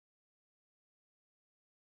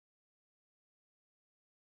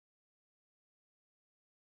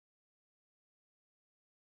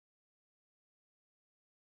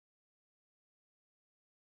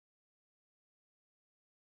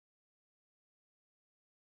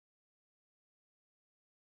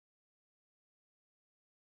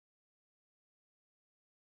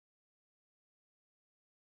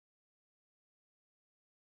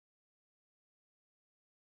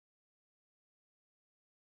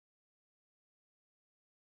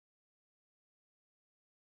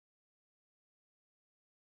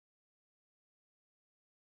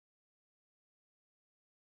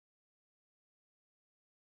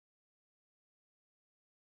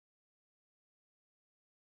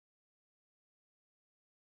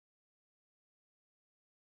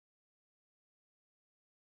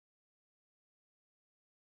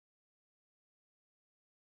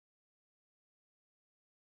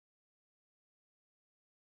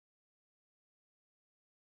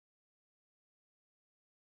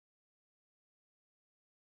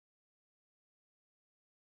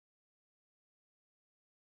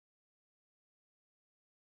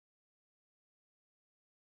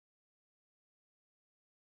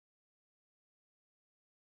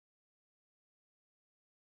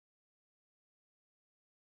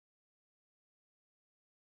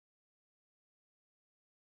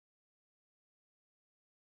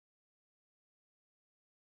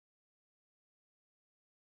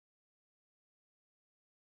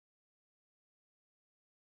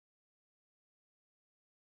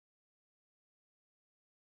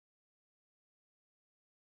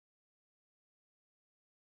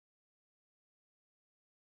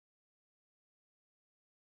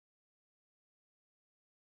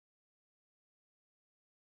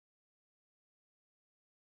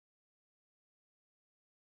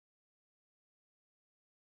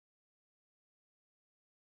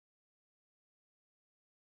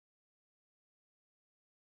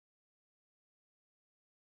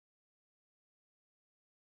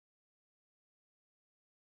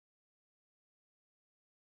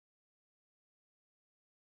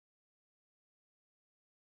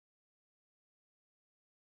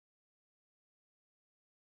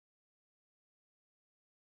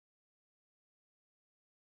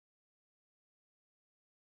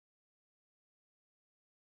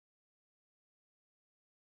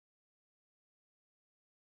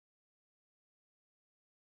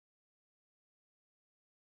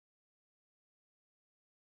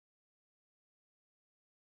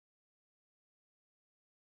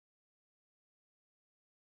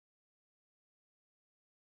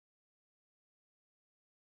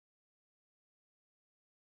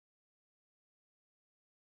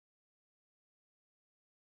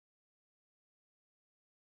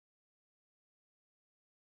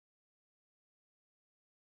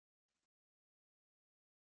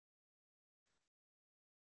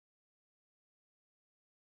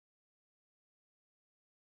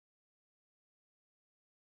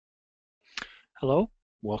Hello,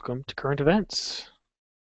 welcome to Current Events.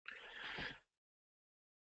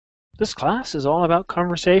 This class is all about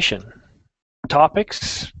conversation.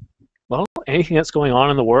 Topics, well, anything that's going on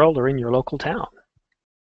in the world or in your local town.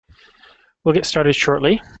 We'll get started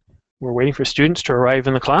shortly. We're waiting for students to arrive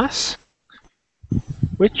in the class,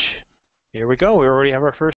 which, here we go, we already have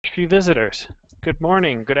our first few visitors. Good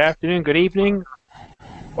morning, good afternoon, good evening,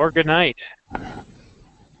 or good night.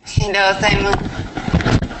 Hello, Simon.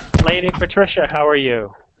 Lady Patricia, how are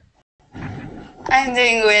you? I'm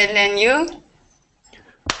doing well, and you?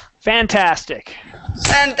 Fantastic.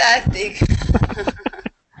 Fantastic.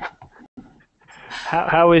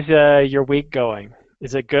 How is your week going?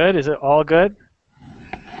 Is it good? Is it all good?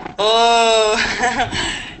 Oh,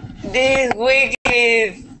 this week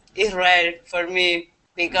is rare for me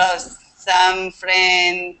because some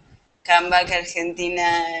friends come back Argentina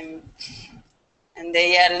and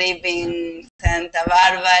they are living Santa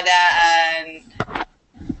Barbara and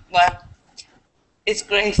well, it's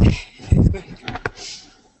crazy.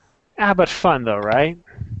 But fun though, right?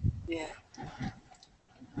 Yeah.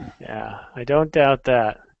 Yeah, I don't doubt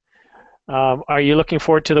that. Are you looking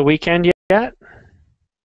forward to the weekend yet?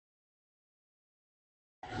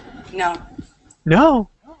 No. No.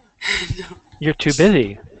 You're too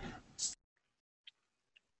busy.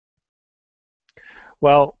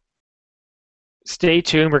 Well, stay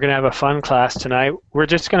tuned. We're going to have a fun class tonight. We're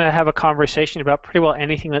just going to have a conversation about pretty well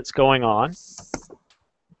anything that's going on.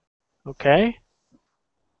 Okay?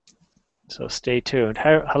 So stay tuned.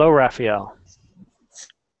 Hello, Raphael.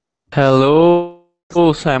 Hello,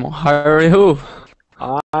 Simon. How are you?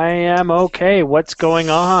 I am okay. What's going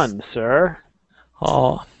on, sir?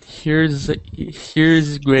 Oh, here's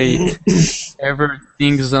great.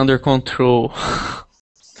 Everything's under control.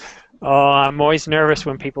 Oh, I'm always nervous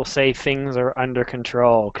when people say things are under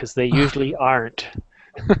control because they usually aren't.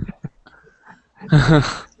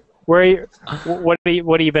 What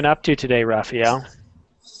have you been up to today, Raphael?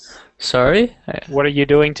 Sorry? What are you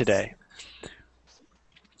doing today?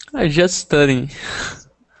 I'm just studying.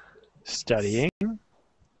 Studying?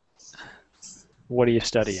 What are you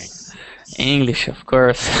studying? English, of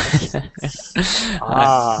course.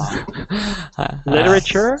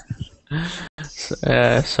 Literature?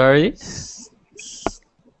 Sorry?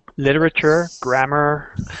 Literature,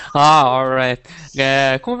 grammar. All right.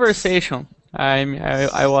 Conversation.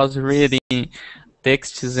 I was reading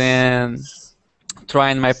texts and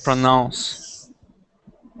trying my pronounce.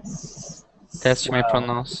 Test my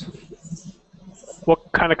pronounce.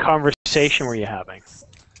 What kind of conversation were you having?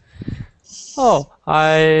 Oh,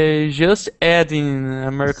 I just adding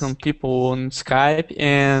American people on Skype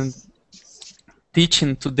and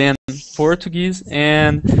teaching to them Portuguese,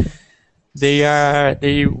 and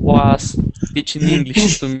they was teaching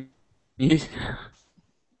English to me.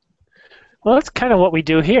 Well, that's kind of what we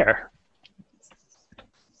do here.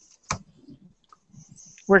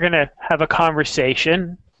 We're going to have a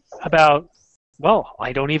conversation about, well,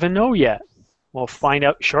 I don't even know yet. We'll find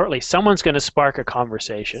out shortly. Someone's going to spark a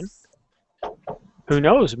conversation. Who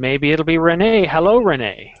knows? Maybe it'll be Renee. Hello,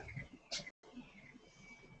 Renee.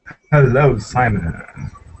 Hello, Simon.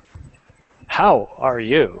 How are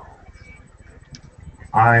you?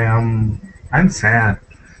 I'm sad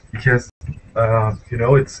because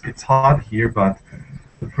it's hot here, but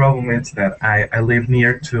the problem is that I live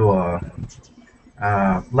near to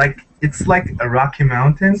it's like a Rocky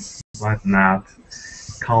Mountain, but not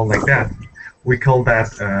called like that. We call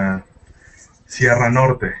that Sierra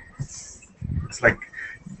Norte. It's like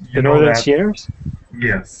The Northern Sierras?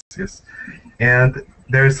 Yes, yes. And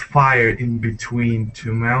there's fire in between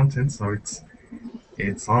two mountains, so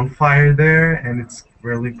it's on fire there, and it's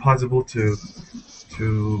really possible to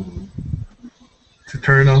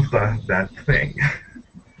turn off that thing.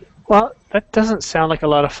 Well, that doesn't sound like a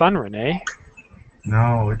lot of fun, Renee.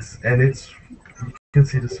 No, you can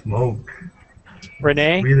see the smoke.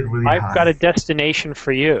 Renee, it's really, really I've hot. got a destination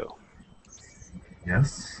for you.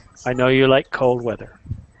 Yes. I know you like cold weather.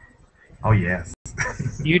 Oh yes.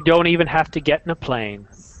 You don't even have to get in a plane.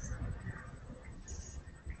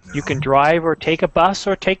 You can drive or take a bus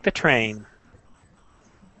or take the train.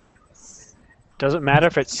 Doesn't matter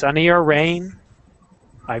if it's sunny or rain.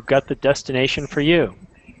 I've got the destination for you.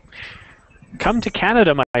 Come to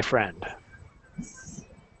Canada, my friend.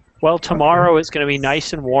 Well, tomorrow it's going to be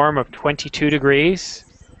nice and warm of 22 degrees.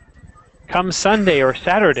 Come Sunday or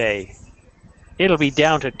Saturday, it'll be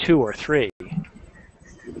down to 2 or 3.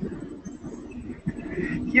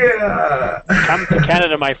 Yeah. Come to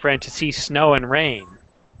Canada, my friend, to see snow and rain.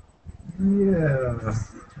 Yeah.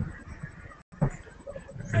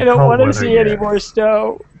 I don't want to see any more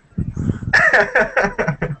snow.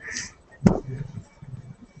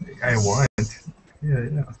 I want.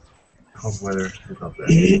 Yeah. Hot weather is up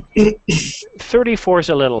there. 34 is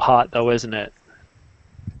a little hot, though, isn't it?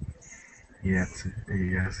 Yeah,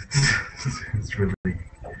 it's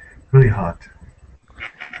really hot.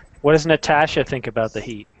 What does Natasha think about the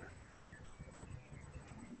heat?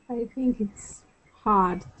 I think it's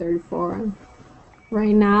hot, 34.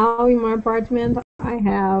 Right now in my apartment, I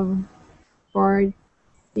have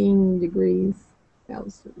 14 degrees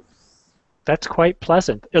Celsius. That's quite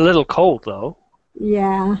pleasant. A little cold, though.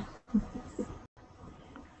 Yeah.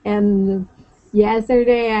 And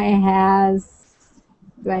yesterday I had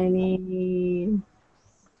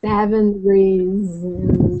 27 degrees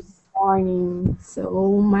in the morning,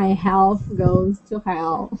 so my health goes to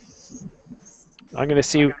hell. I'm going to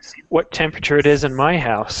see what temperature it is in my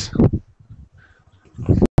house.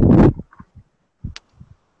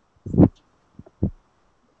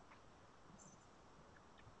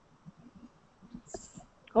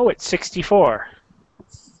 Oh, it's 64.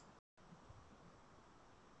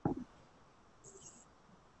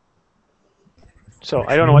 So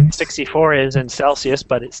I don't know what 64 is in Celsius,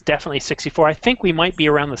 but it's definitely 64. I think we might be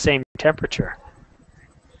around the same temperature.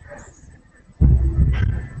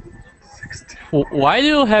 Why do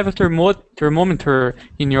you have a thermometer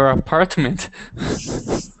in your apartment?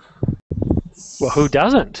 Well, who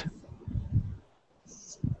doesn't?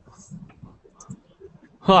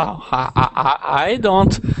 Wow, I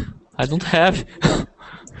don't have.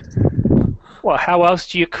 Well, how else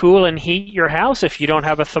do you cool and heat your house if you don't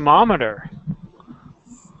have a thermometer?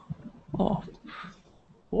 Oh,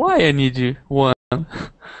 why I need one?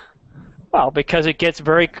 Well, because it gets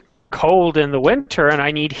very cold in the winter and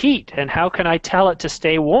I need heat. And how can I tell it to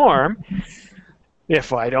stay warm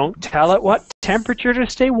if I don't tell it what temperature to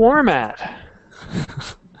stay warm at?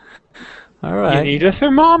 All right. You need a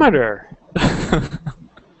thermometer.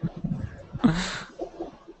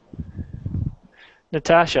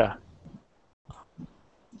 Natasha.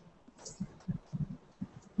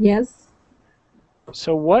 Yes.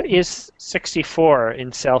 So what is 64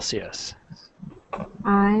 in Celsius?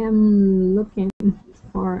 I am looking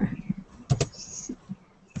for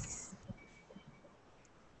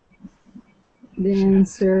the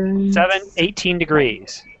answer. 18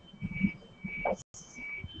 degrees.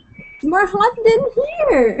 It's more hot than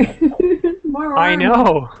here. More warm. I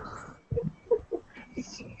know.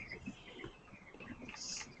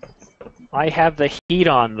 I have the heat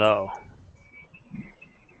on, though.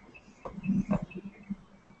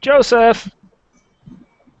 Joseph!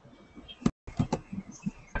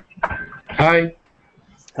 Hi.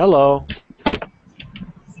 Hello.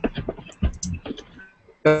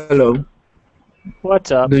 Hello.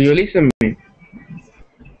 What's up? Do you listen to me?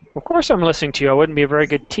 Of course I'm listening to you. I wouldn't be a very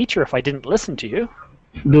good teacher if I didn't listen to you.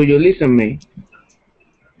 Do you listen to me?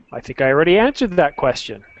 I think I already answered that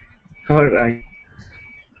question. All right.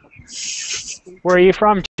 Where are you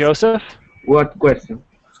from, Joseph? What question?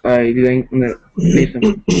 I didn't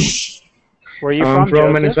listen. Where are you I'm from,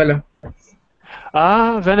 from Joseph? Venezuela.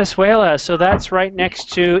 Ah, Venezuela. So that's right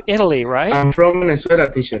next to Italy, right? I'm from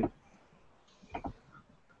Venezuela, teacher.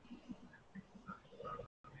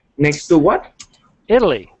 Next to what?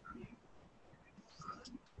 Italy.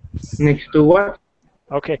 Next to what?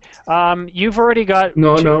 Okay. You've already got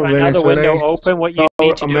No, another Venezuela window is open. What you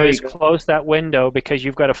need to do is America. close that window because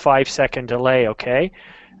you've got a 5-second delay, okay?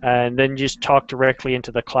 And then just talk directly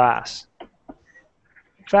into the class.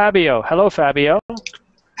 Fabio. Hello, Fabio.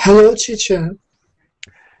 Hello, teacher.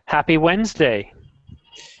 Happy Wednesday.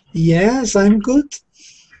 Yes, I'm good.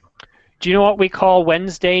 Do you know what we call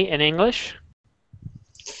Wednesday in English?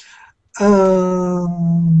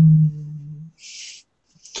 Um,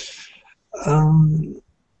 um,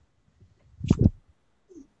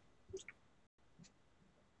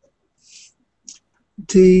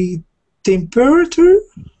 the temperature,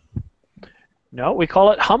 No, we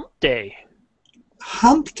call it Hump Day.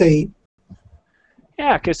 hump day.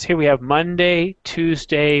 Yeah, because here we have Monday,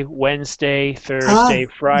 Tuesday, Wednesday, Thursday,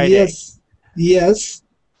 Friday. Yes.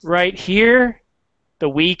 Right here, the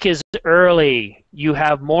week is early. You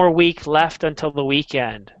have more week left until the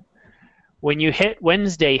weekend. When you hit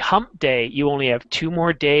Wednesday, Hump Day, you only have 2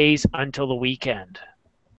 more days until the weekend.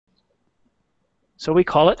 So we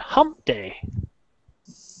call it Hump Day.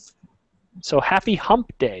 So happy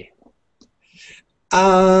Hump Day.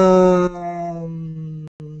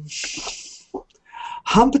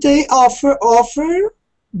 Hump day offer.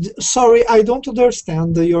 Sorry, I don't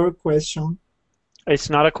understand your question. It's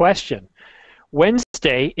not a question.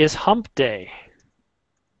 Wednesday is Hump Day.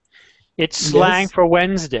 It's slang Yes. for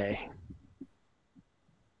Wednesday.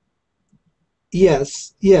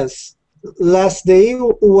 Yes. Last day,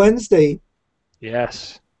 Wednesday.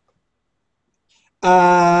 Yes. Let's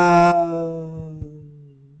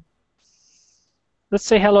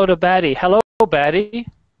say hello to Batty. Hello, Batty.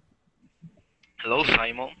 Hello,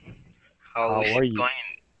 Simon. How How is are it you? going?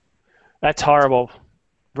 That's horrible.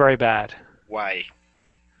 Very bad. Why?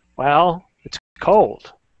 Well, it's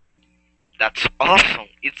cold. That's awesome.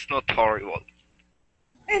 It's not horrible.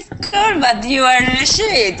 It's cold, but you are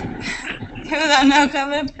legit. You don't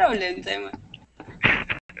have a problem, Simon.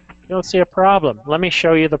 You don't see a problem. Let me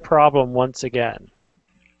show you the problem once again.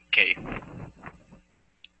 Okay.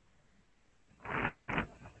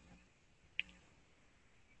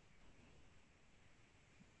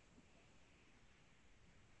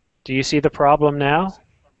 Do you see the problem now?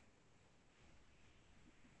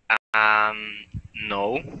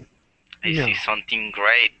 No. I No. see something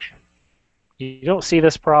great. You don't see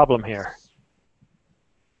this problem here.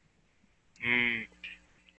 Hmm.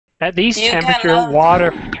 At these You temperature, cannot-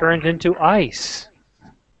 water turns into ice.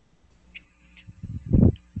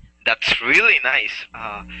 That's really nice.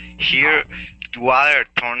 Here, the water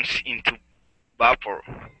turns into vapor.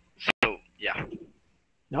 So, yeah.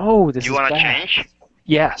 No, this You is wanna bad. change?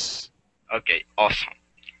 Yes. Okay, awesome.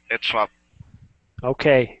 Let's swap.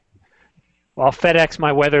 Okay. Well, I'll FedEx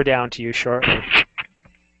my weather down to you shortly.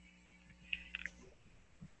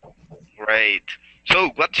 Great. So,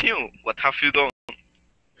 what's new? What have you done?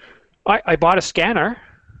 I bought a scanner,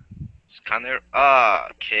 Scanner? Ah,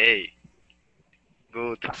 okay.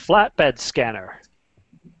 Good. a flatbed scanner.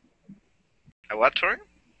 A what, sorry?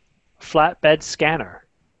 Flatbed scanner.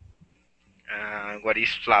 What is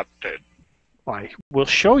flatbed? I will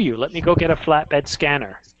show you. Let me go get a flatbed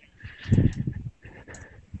scanner.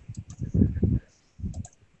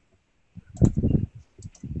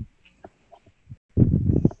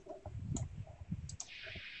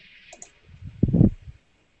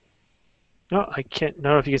 No, I can't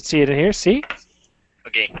know if you can see it in here. See?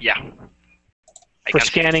 Okay, yeah. I For can see.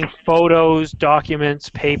 scanning photos, documents,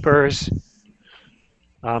 papers,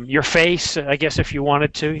 your face, I guess if you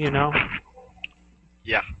wanted to, you know.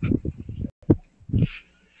 Yeah.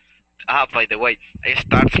 Ah, by the way, I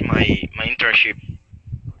start my internship.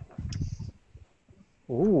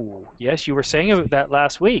 Ooh, yes, you were saying about that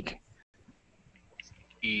last week.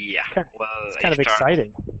 Yeah. Okay. Well, It's kind of I start.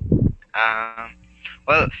 exciting.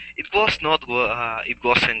 Well, it was not. It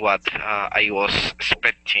wasn't what I was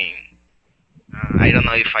expecting. I don't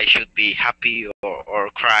know if I should be happy or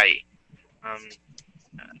cry.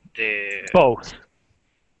 The Both.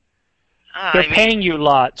 They're I mean, paying you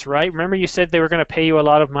lots, right? Remember you said they were going to pay you a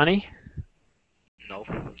lot of money? no,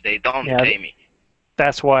 they don't Yeah. pay me.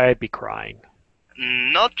 That's why I'd be crying.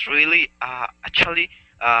 Not really. Actually,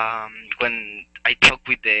 when I talked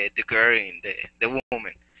with the girl in the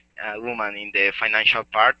woman in the financial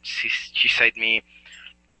part, she said me,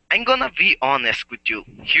 "I'm gonna be honest with you.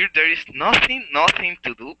 Here there is nothing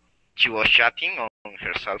to do." She was chatting on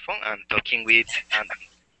her cell phone and talking with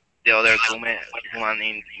the other woman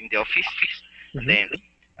in the office. Mhm. Then,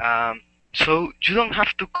 so you don't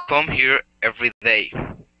have to come here every day.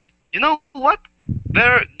 You know what?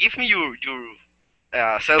 Better give me your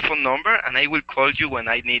cell phone number and I will call you when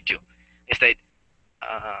I need you. I said,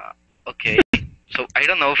 okay. So I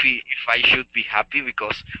don't know if I should be happy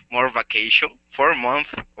because more vacation, 4 months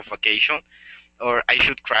of vacation, or I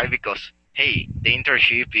should cry because, hey, the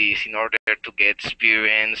internship is in order to get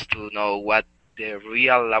experience, to know what the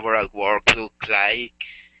real laboral work look like,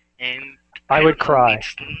 and I would don't know, cry.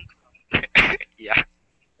 yeah.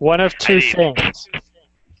 One of two did. things.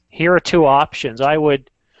 Here are two options. I would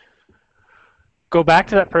go back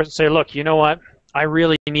to that person and say, look, you know what? I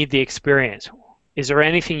really need the experience. Is there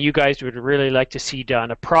anything you guys would really like to see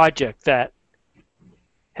done? A project that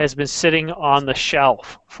has been sitting on the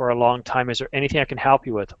shelf for a long time. Is there anything I can help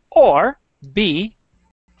you with? Or B,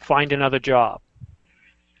 find another job.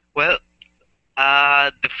 Well,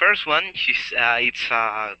 the first one, it's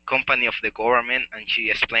a company of the government, and she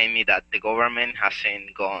explained me that the government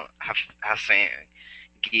hasn't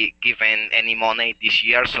given any money this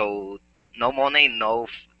year, so no money,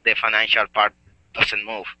 the financial part doesn't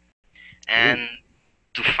move. And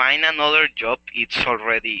to find another job, it's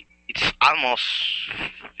almost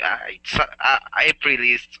April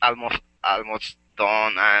is almost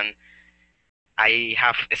done, and I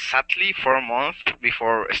have exactly 4 months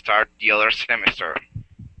before start the other semester,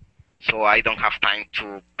 so I don't have time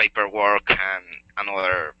to paperwork and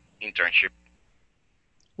another internship.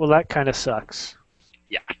 Well, that kind of sucks.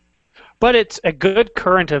 Yeah. But it's a good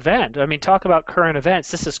current event. I mean, talk about current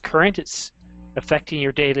events. This is current. It's affecting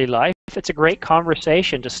your daily life. It's a great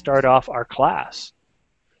conversation to start off our class.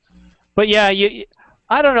 But yeah,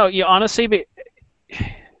 I don't know. You honestly,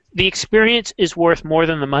 the experience is worth more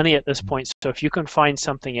than the money at this point. So if you can find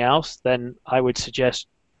something else, then I would suggest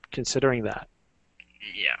considering that.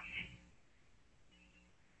 Yeah.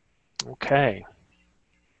 Okay.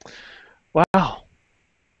 Wow.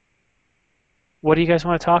 What do you guys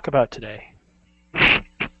want to talk about today?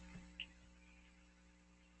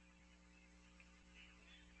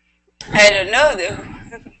 I don't know.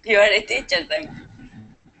 You are a teacher then.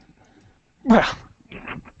 Well,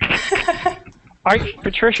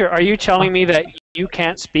 Patricia, are you telling me that you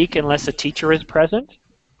can't speak unless a teacher is present?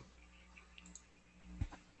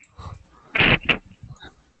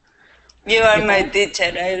 You are my teacher.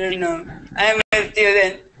 I don't know. I'm a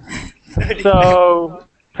student. Sorry. So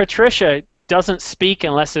Patricia doesn't speak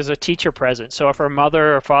unless there's a teacher present. So if her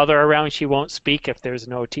mother or father are around, she won't speak if there's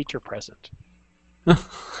no teacher present.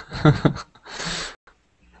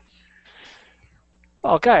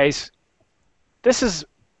 Well, guys, this is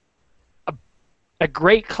a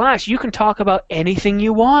great class. You can talk about anything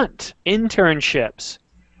you want. Internships,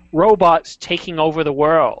 robots taking over the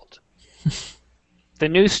world, the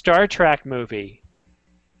new Star Trek movie,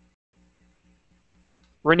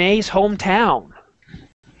 Renee's hometown.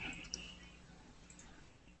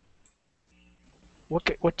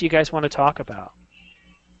 What do you guys want to talk about?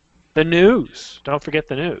 The news. Don't forget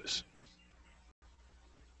the news.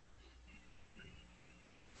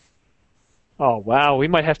 Oh, wow. We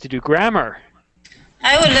might have to do grammar.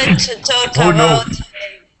 I would like to talk Oh, no. about.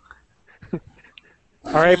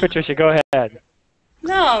 All right, Patricia, go ahead.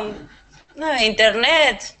 No,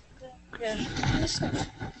 internet. Yeah.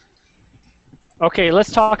 Okay,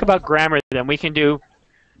 let's talk about grammar then. We can do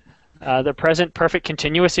the present perfect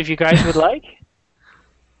continuous if you guys would like.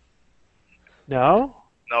 No?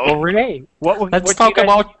 No. Well, Renee, what Let's do you talk guys-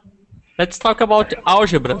 about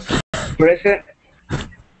algebra. Present.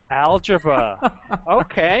 Algebra.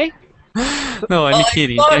 Okay. No, I'm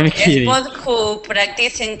kidding. I'm kidding. Sport who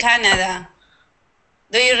practice in Canada.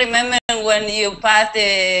 Do you remember when you passed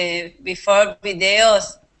before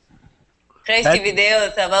videos, crazy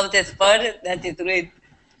videos about the sport? That is great.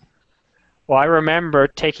 Well, I remember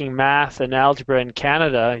taking math and algebra in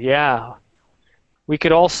Canada. Yeah. We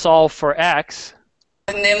could all solve for x.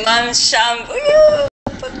 And the man shampoo.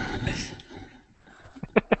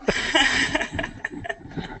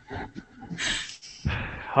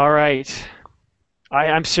 All right.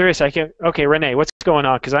 I'm serious. Okay, Renee, what's going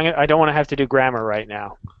on? Because I don't want to have to do grammar right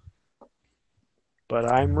now. But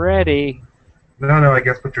I'm ready. No, I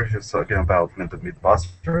guess Patricia's talking about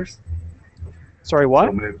Mythbusters. Sorry, what?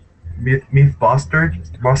 So, Mythbusters.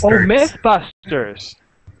 Oh, Mythbusters.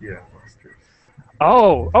 Yeah, Busters.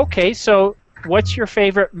 Oh, okay. So, what's your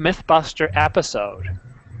favorite Mythbuster episode?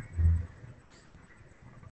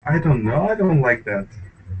 I don't know. I don't like that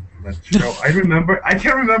show. I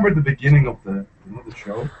can't remember the beginning of the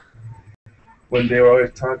show when they were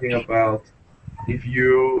always talking about if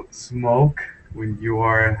you smoke when you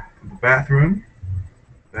are in the bathroom,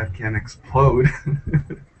 that can explode.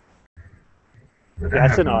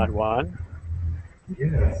 That's an odd one.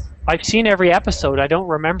 Yes. I've seen every episode. I don't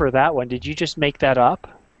remember that one. Did you just make that up?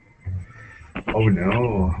 Oh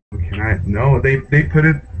no. How can I? No, they put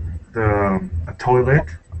it a toilet.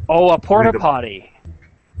 Oh, a porta With the- potty.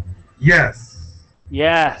 Yes.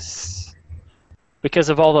 Yes. Because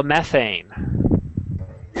of all the methane.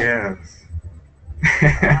 Yes.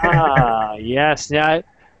 Ah, yes. Now,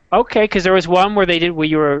 okay, because there was one where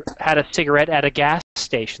you had a cigarette at a gas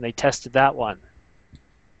station. They tested that one.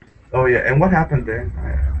 Oh yeah, and what happened there?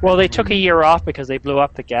 Well, they took a year off because they blew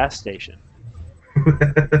up the gas station.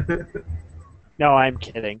 No, I'm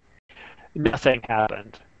kidding. Nothing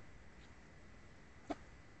happened.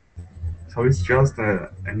 So it's just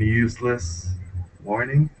an useless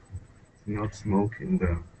warning to not smoke in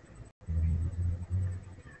the.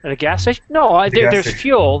 At a gas station? No, The gas there's station.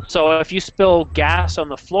 fuel. So if you spill gas on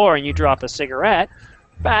the floor and you drop a cigarette,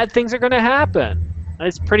 bad things are going to happen. And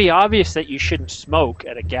it's pretty obvious that you shouldn't smoke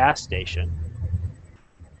at a gas station.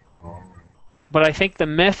 Oh. But I think the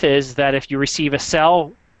myth is that if you receive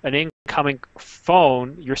an incoming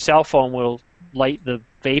phone, your cell phone will light the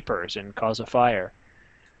vapors and cause a fire.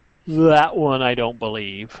 That one I don't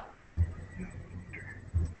believe.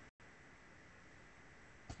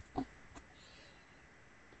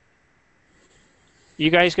 You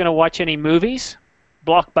guys going to watch any movies?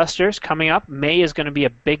 Blockbusters coming up. May is going to be a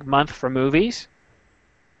big month for movies.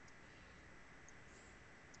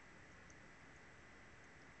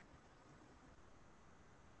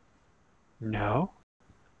 No.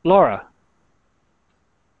 Laura.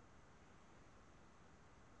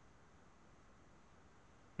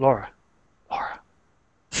 Laura. Laura.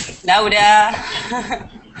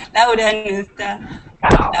 Laura no está.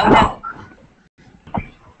 Laura.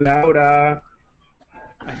 Laura.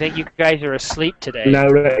 I think you guys are asleep today.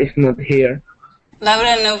 Laura is not here.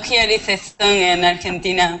 Laura no here is a song in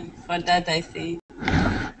Argentina. For that I see.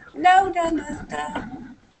 Laura no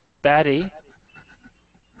está. Batty,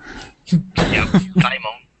 Yeah, Simon.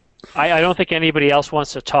 I don't think anybody else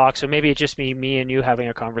wants to talk, so maybe it's just me and you having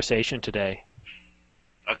a conversation today.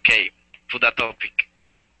 Okay, put a topic.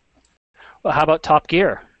 Well, how about Top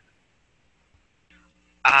Gear?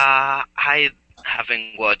 I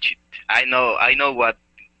haven't watched it. I know what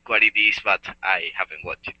it is, but I haven't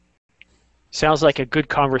watched it. Sounds like a good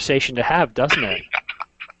conversation to have, doesn't it?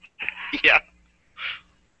 Yeah.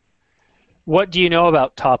 What do you know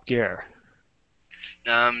about Top Gear?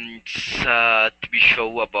 It's a TV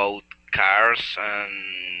show about cars,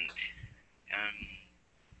 and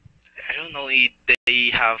I don't know if they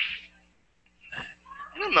have.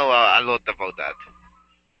 I don't know a lot about that.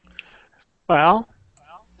 Well,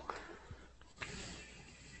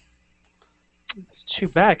 it's too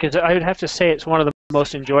bad, because I would have to say it's one of the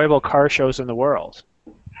most enjoyable car shows in the world.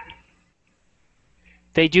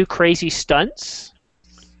 They do crazy stunts.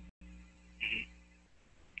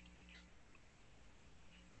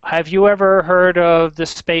 Have you ever heard of the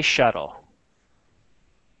Space Shuttle?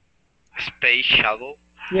 Space Shuttle?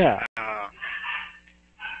 Yeah.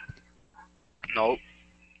 No.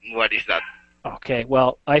 What is that? Okay,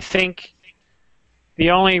 well, I think the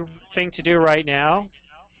only thing to do right now,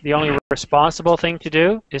 the only responsible thing to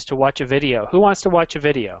do, is to watch a video. Who wants to watch a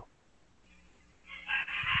video?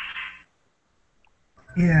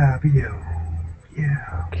 Yeah, video.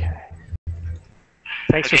 Yeah. Okay.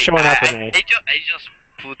 Thanks for Okay, showing up, I Renee. just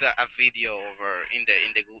put a video over in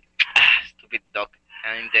the Google stupid doc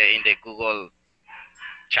and in the Google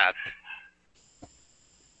chat.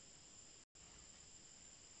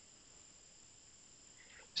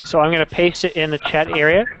 So I'm going to paste it in the chat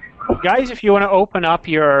area. Guys, if you want to open up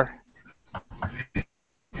your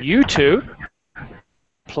YouTube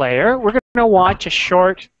player, we're going to watch a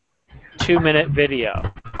short 2-minute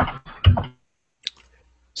video.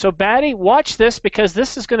 So Batty, watch this, because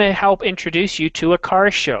this is going to help introduce you to a car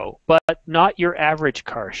show, but not your average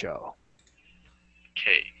car show.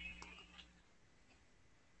 Okay.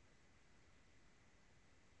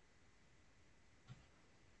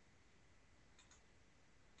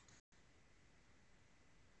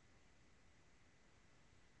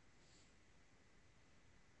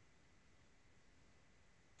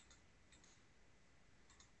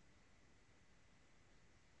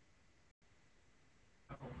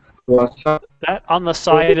 What's up? That on the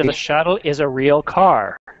side of the shuttle is a real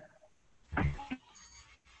car.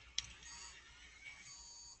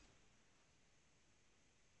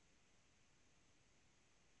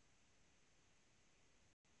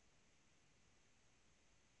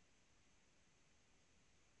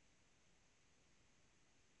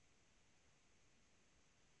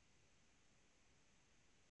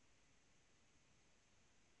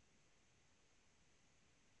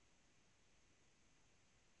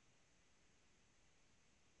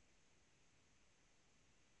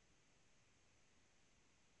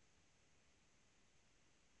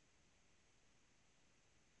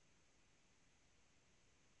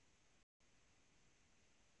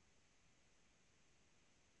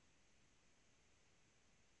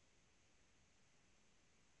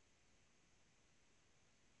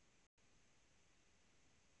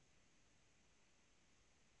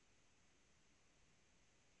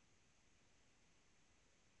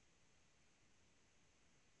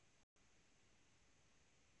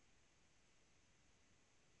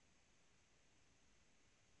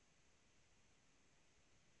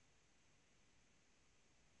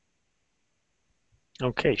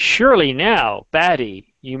 Okay, surely now,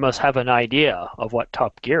 Batty, you must have an idea of what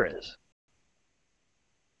Top Gear is.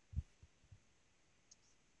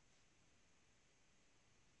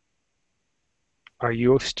 Are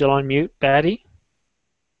you still on mute, Batty?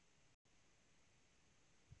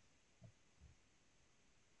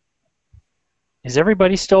 Is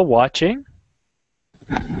everybody still watching?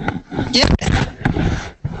 Yes.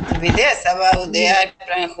 The video is about the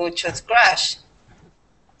airplane who just crashed.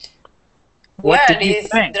 What Where did you is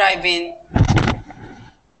think? driving?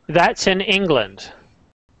 That's in England.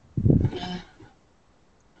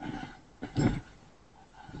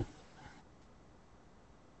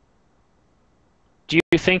 Do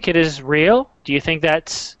you think it is real? Do you think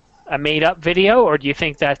that's a made-up video, or do you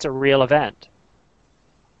think that's a real event?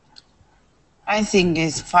 I think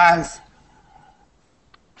it's false.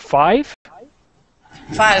 5?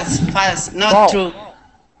 False, not False. true.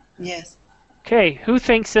 Yes. Okay, who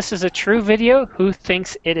thinks this is a true video? Who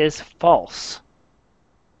thinks it is false?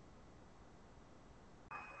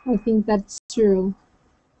 I think that's true.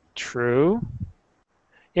 True.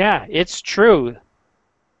 Yeah, it's true.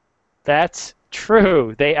 That's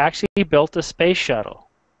true. They actually built a space shuttle.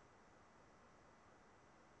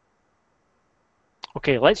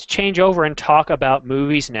 Okay, let's change over and talk about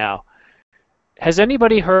movies now. Has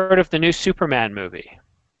anybody heard of the new Superman movie?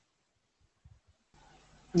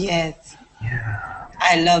 Yes. Yeah.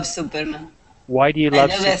 I love Superman. Why do you I love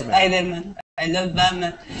love Superman? Spider-Man. I love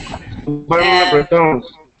Batman. Superman Returns.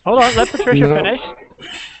 Hold on, let Patricia No. finish.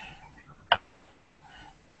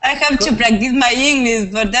 I have to practice my English,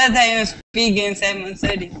 for that I am speaking, Simon,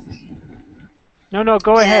 sorry. No,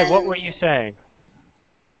 go ahead. What were you saying?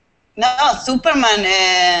 No,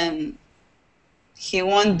 Superman, he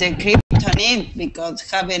won the kryptonite because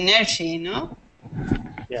have energy, no?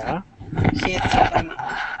 Yeah. He is Superman.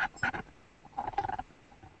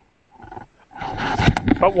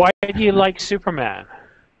 But why do you like Superman?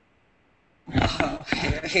 Oh,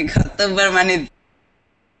 because Superman is...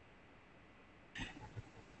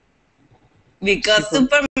 Because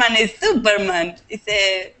Superman is Superman. It's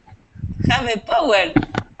a... have a power.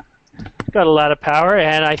 Got a lot of power,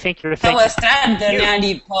 and I think you're Have thinking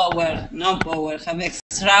extraordinary power. No power. Have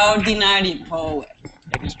extraordinary power.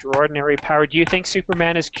 extraordinary power. Do you think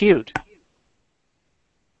Superman is cute?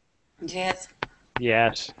 Yes.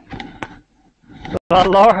 Yes.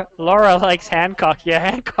 Well, Laura likes Hancock. Yeah,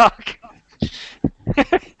 Hancock.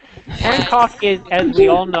 Hancock is, as we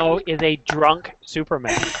all know, is a drunk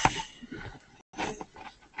Superman.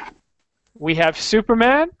 We have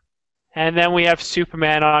Superman, and then we have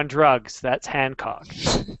Superman on drugs. That's Hancock.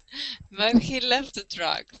 But he left the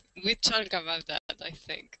drugs. We talk about that, I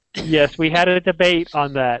think. Yes, we had a debate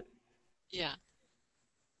on that. Yeah.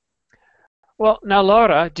 Well, now,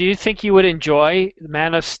 Laura, do you think you would enjoy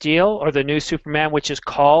Man of Steel or the new Superman, which is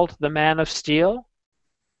called the Man of Steel?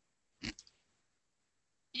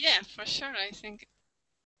 Yeah, for sure. I think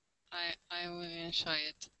I will enjoy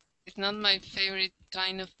it. It's not my favorite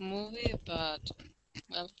kind of movie, but,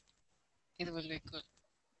 well, it will be good.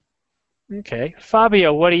 Okay.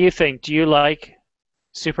 Fabio, what do you think? Do you like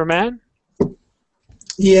Superman?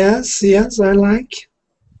 Yes, I like.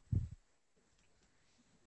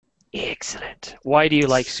 Excellent. Why do you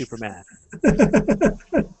like Superman?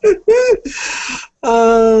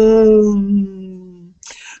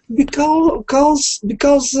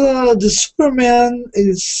 Because the Superman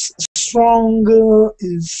is strong,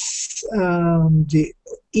 is the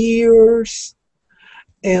ears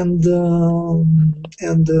and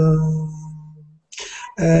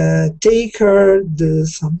take care the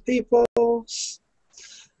some peoples.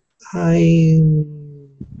 I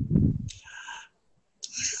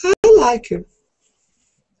like it.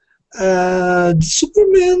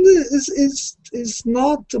 Superman is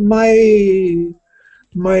not my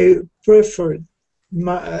preferred.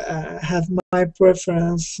 Have my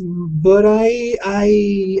preference, but I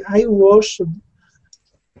watch.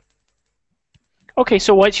 Okay,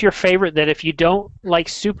 so what's your favorite then? If you don't like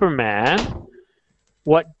Superman,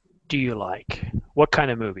 what do you like? What kind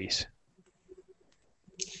of movies?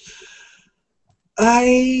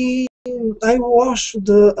 I watched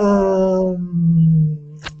the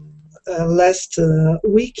last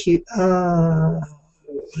week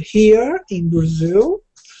here in Brazil.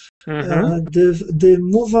 The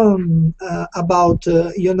movie about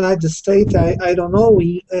United States. I don't know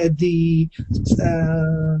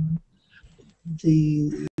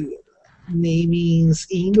the namings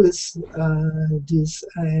English. This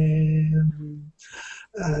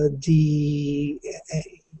the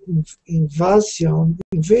invasion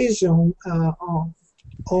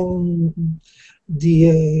on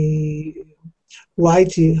the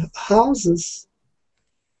White Houses.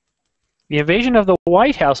 The invasion of the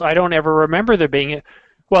White House. I don't ever remember there being.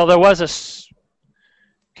 Well, there was a.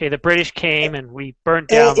 Okay, the British came and we burnt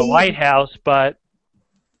down the White House, but.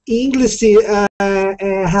 English have a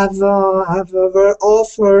very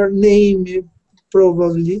offer name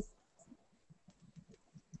probably.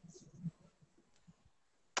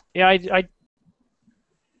 Yeah,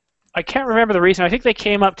 I can't remember the reason. I think they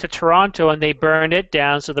came up to Toronto and they burned it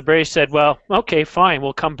down. So the British said, "Well, okay, fine,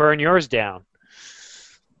 we'll come burn yours down."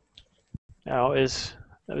 Now, that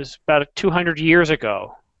was about 200 years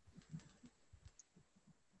ago.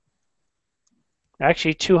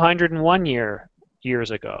 Actually, 201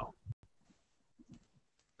 years ago.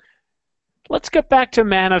 Let's get back to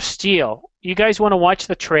Man of Steel. You guys want to watch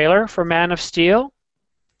the trailer for Man of Steel?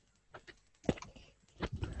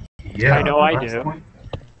 Yeah, I know I that's do. one.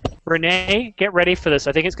 Renee, get ready for this.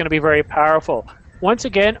 I think it's going to be very powerful. Once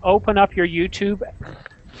again, open up your YouTube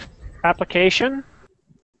application.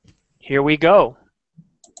 Here we go.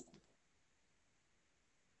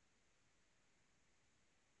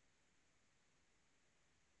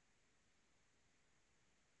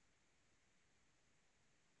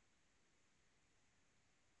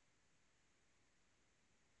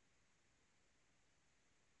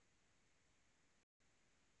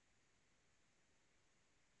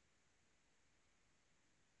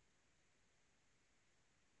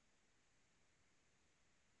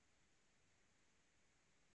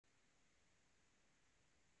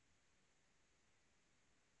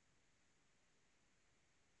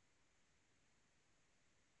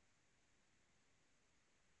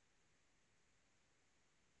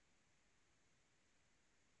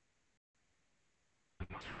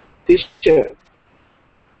 Teacher,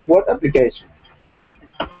 what application?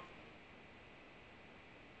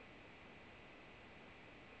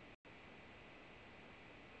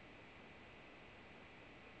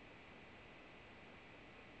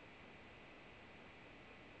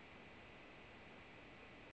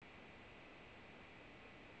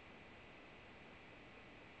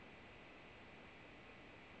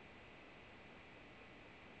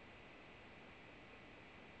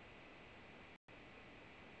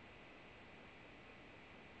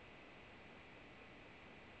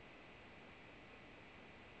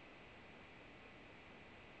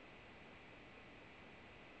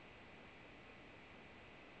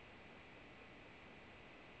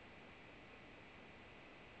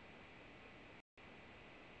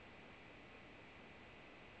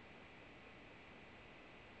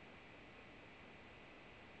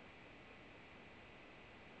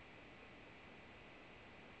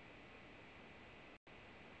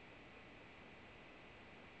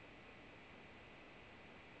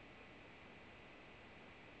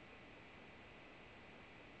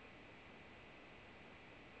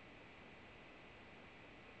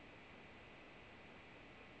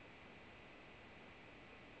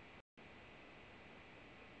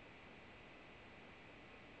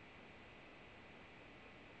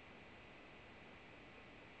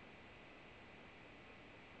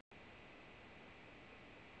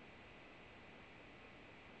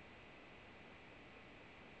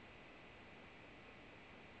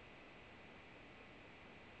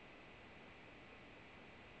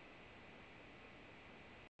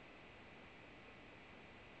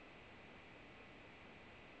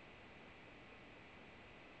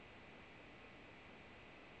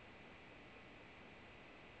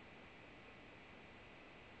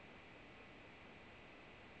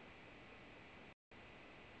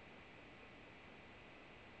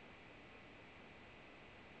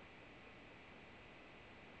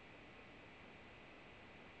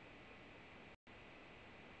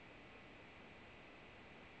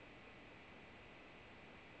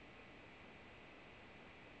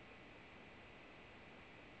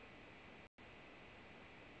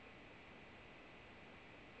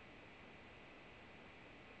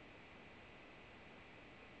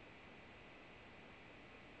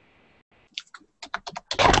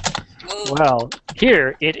 Well,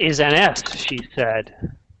 here it is an S, she said.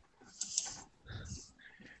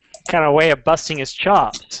 Kind of way of busting his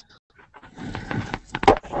chops.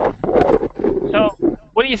 So,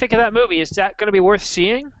 what do you think of that movie? Is that going to be worth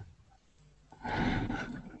seeing?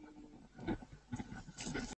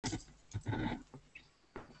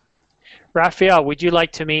 Raphael, would you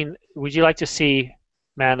like to see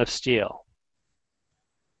Man of Steel?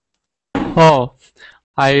 Oh,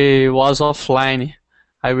 I was offline.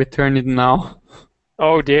 I returned now.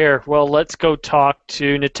 Oh dear. Well, let's go talk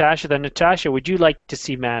to Natasha then. Natasha, would you like to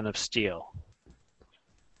see Man of Steel?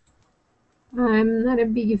 I'm not a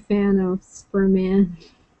big fan of Superman,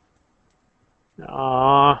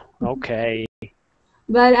 Ah, okay.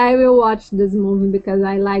 but I will watch this movie because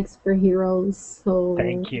I like superheroes. So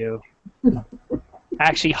Thank you.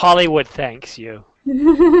 Actually, Hollywood thanks you.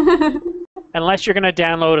 Unless you're going to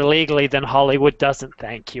download illegally, then Hollywood doesn't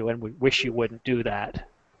thank you, and we wish you wouldn't do that.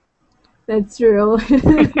 That's true.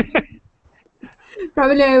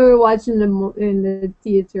 Probably I will watch in the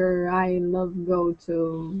theater. I love go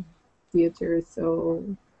to theater, so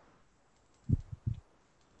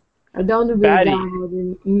I don't do Batty,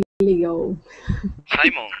 download illegal.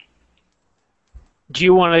 Simon. do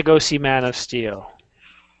you want to go see Man of Steel?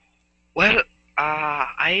 Well,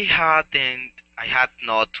 I had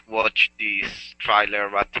not watched this trailer,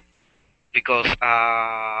 but because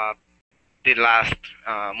the last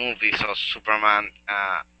movies of Superman,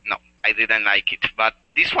 no, I didn't like it. But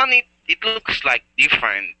this one, it looks like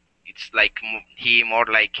different. It's like he more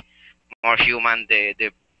human,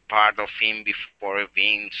 the part of him before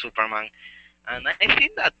being Superman, and I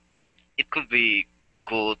think that it could be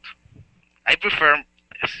good. I prefer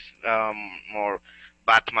more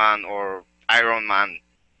Batman or Iron Man,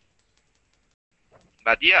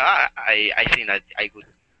 but yeah, I think that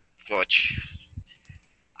watch.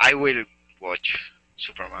 I will watch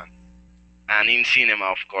Superman, and in cinema,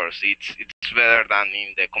 of course, it's better than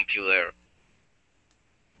in the computer.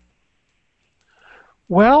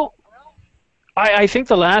 Well, I think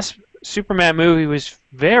the last Superman movie was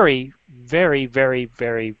very, very, very,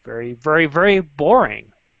 very, very, very, very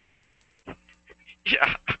boring.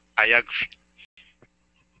 Yeah, I agree.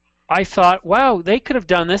 I thought, wow, they could have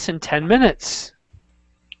done this in 10 minutes.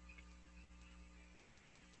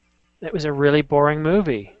 It was a really boring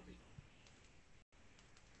movie.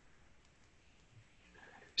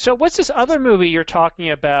 So what's this other movie you're talking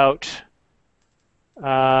about?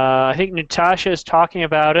 I think Natasha is talking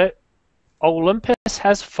about it. Olympus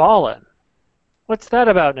Has Fallen. What's that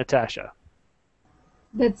about, Natasha?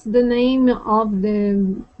 That's the name of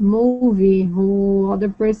the movie who other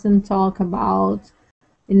person talk about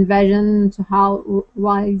invasion to how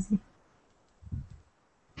was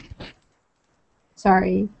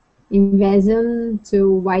invasion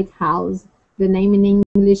to White House. The name in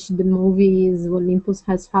English the movie is Olympus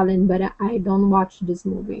Has Fallen, but I don't watch this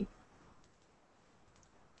movie.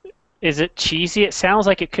 Is it cheesy? It sounds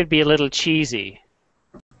like it could be a little cheesy.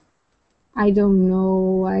 I don't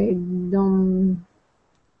know. I don't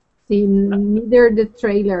see neither the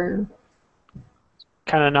trailer.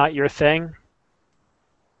 Kind of not your thing?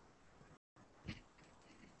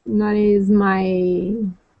 That is my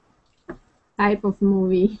type of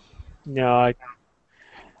movie. No,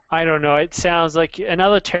 I don't know. It sounds like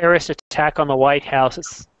another terrorist attack on the White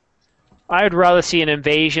House. I would rather see an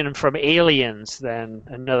invasion from aliens than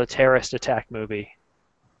another terrorist attack movie.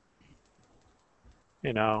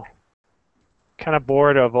 You know, kind of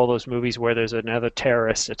bored of all those movies where there's another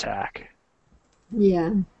terrorist attack.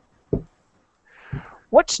 Yeah.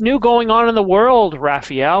 What's new going on in the world,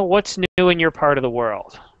 Raphael? What's new in your part of the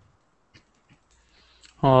world?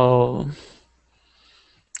 Oh,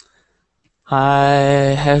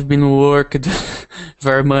 I have been worked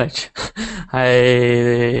very much.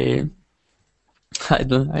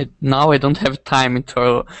 Now I don't have time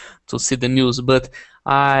to see the news, but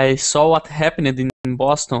I saw what happened in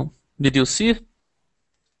Boston. Did you see?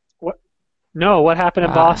 What? No, what happened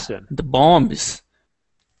in Boston? The bombs.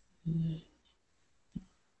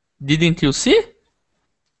 Didn't you see?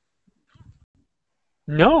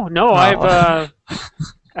 No, I've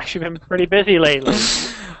actually been pretty busy lately.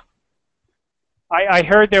 I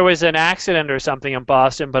heard there was an accident or something in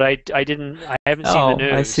Boston, but I haven't seen the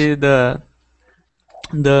news. I see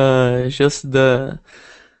just the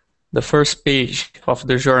first page of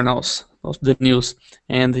the journals of the news,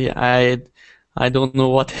 and I don't know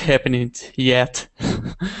what happened yet.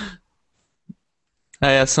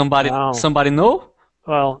 Somebody know?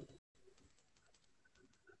 Well,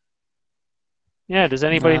 yeah. Does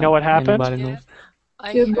anybody know what happened? Anybody know?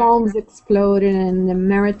 Two bombs exploded in the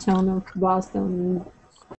marathon of Boston.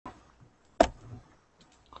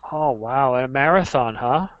 Oh wow, a marathon,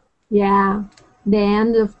 huh? Yeah, the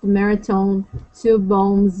end of the marathon, two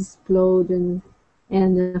bombs exploded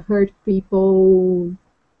and hurt people.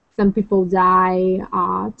 Some people die.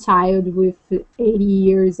 A child with 80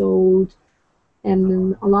 years old,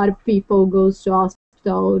 and a lot of people goes to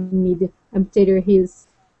hospital, need amputated his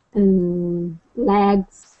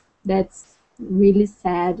legs. That's really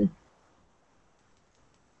sad.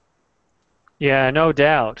 Yeah, no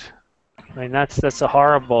doubt. I mean, that's a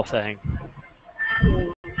horrible thing.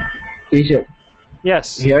 Teacher,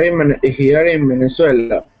 Yes. here in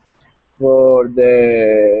Venezuela, for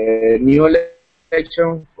the new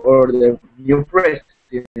election for the new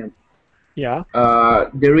president, Yeah.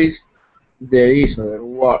 there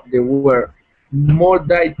were more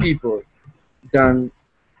died people than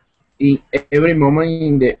in every moment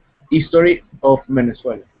in the history of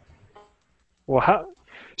Venezuela. Well,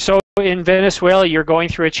 so in Venezuela, you're going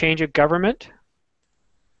through a change of government?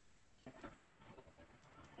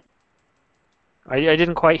 I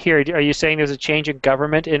didn't quite hear. Are you saying there's a change of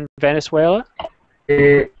government in Venezuela?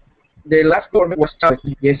 The last government was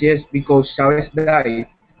Chavez. Yes, because Chavez died.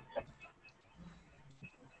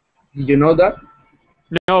 Did you know that?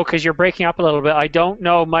 No, because you're breaking up a little bit. I don't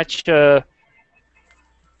know much.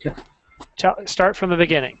 Start from the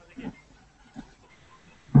beginning.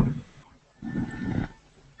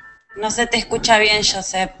 No se te escucha bien,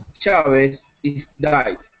 Josep. Chavez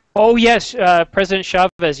died. Oh, yes, President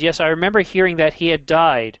Chavez. Yes, I remember hearing that he had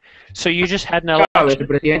died. So you just had an election.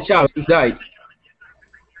 President Chavez died.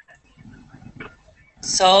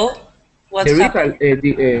 So, what's happened? It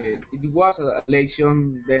was an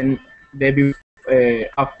election then maybe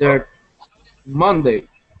after Monday.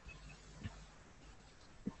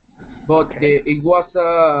 But it was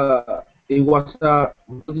what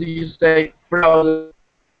do you say, fraud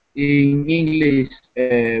in English,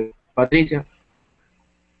 Patricia?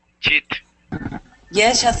 Cheat.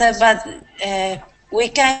 Yes, Josep, but we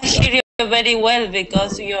can hear you very well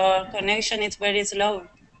because your connection is very slow.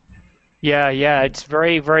 Yeah, it's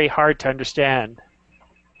very, very hard to understand.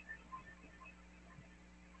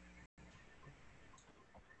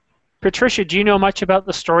 Patricia, do you know much about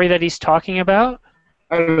the story that he's talking about?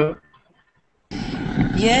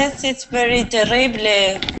 Yes, it's very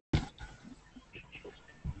terrible.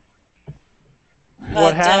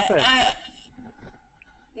 What happened?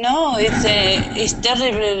 No, it's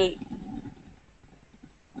terrible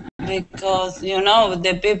because you know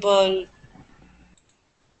the people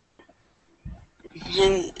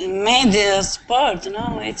made the sport.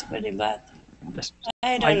 No, it's very bad. This-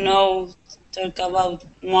 I don't know. Talk about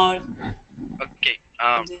more. Okay.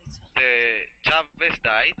 of this. The Chavez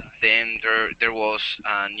died. Then there was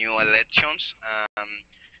new elections.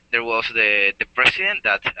 There was the president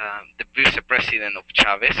that the vice president of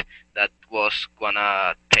Chavez that was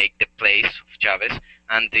gonna take the place of Chavez,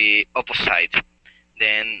 and the opposite.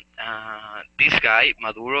 Then this guy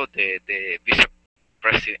Maduro, the vice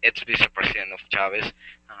president, ex vice president of Chavez,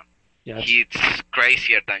 Yes. he's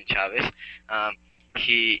crazier than Chavez.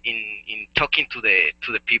 He in talking to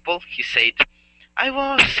the people, he said, "I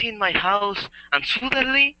was in my house and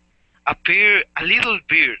suddenly appeared a little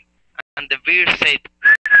bird, and the bird said,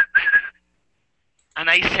 and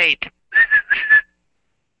I said,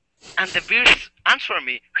 and the bird answered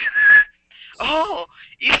me, oh,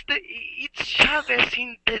 it's Chavez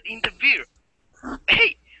in the bird.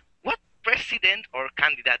 Hey, what president or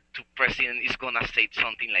candidate to president is gonna say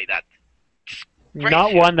something like that? It's Not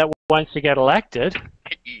crazy. one that wants to get elected.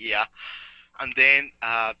 Yeah, and then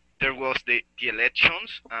there was the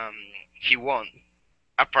elections. He won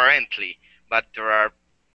apparently, but there are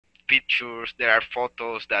pictures, there are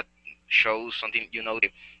photos that show something. You know,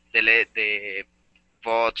 the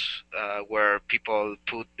votes where people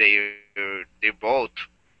put their vote.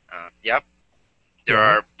 Yep, there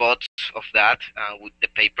Yeah. are votes of that with the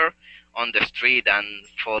paper on the street and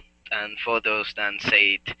photos that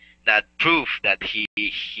say that proof that he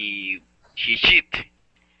cheated.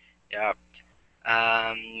 Yeah.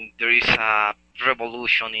 There is a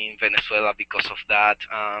revolution in Venezuela because of that.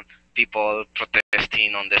 People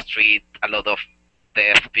protesting on the street, a lot of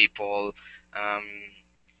deaf people. Um,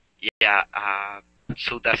 yeah,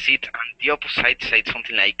 so that's it. And the opposite said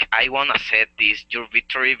something like, I wanna set this your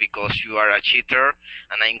victory because you are a cheater,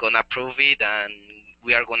 and I'm gonna prove it, and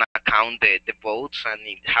we are gonna count the votes, and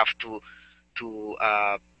it have to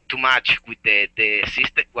match with the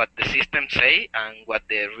system, what the system say, and what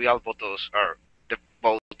the real votes are, the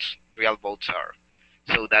votes, real votes are.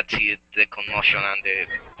 So that's it, the commotion and the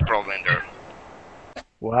problem there.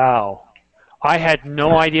 Wow. I had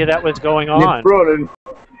no idea that was going The on. problem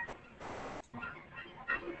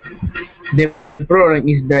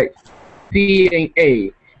is that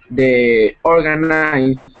CNA, the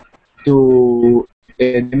organize to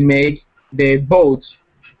make the votes,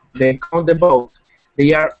 they count the votes.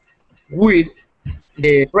 They are with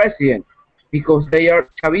the president because they are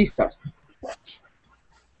Chavistas.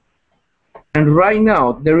 And right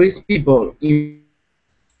now there is people in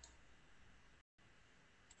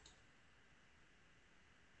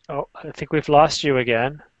Oh, I think we've lost you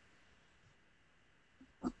again.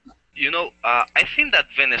 You know, I think that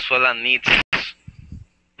Venezuela needs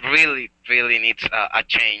really needs a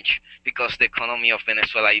change because the economy of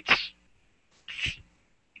Venezuela it's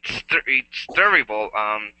terrible.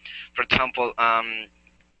 For example,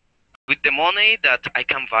 with the money that I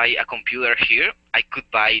can buy a computer here, I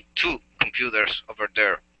could buy 2 computers over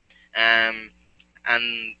there. And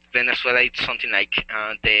Venezuela, it's something like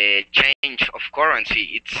the change of currency.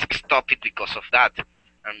 It's stopped because of that.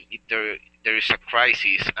 There is a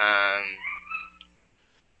crisis.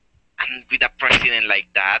 And with a president like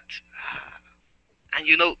that, and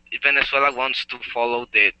you know, Venezuela wants to follow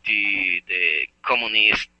the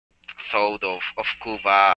communist thought of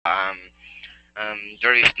Cuba.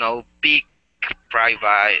 There is no big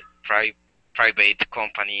private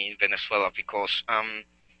company in Venezuela because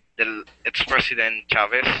the ex-president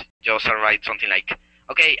Chavez just arrived something like,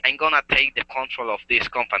 okay, I'm gonna take the control of this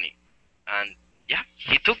company, and yeah,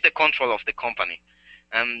 he took the control of the company,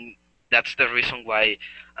 and that's the reason why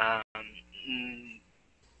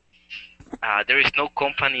there is no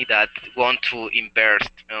company that want to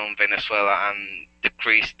invest in Venezuela, and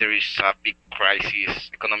there is a big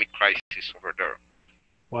crisis, economic crisis over there.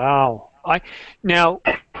 Wow. Now,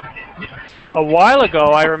 a while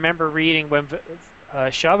ago, I remember reading when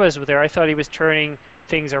Chavez was there, I thought he was turning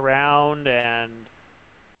things around, and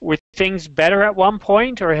were things better at one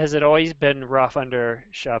point, or has it always been rough under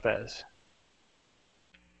Chavez?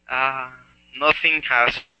 Nothing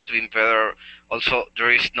has been better. Also,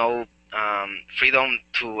 there is no freedom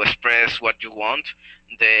to express what you want.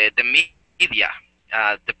 The media,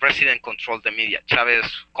 the president controlled the media. Chavez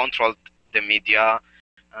controlled the media.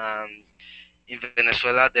 In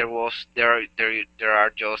Venezuela, there are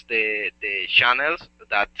just the channels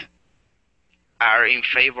that are in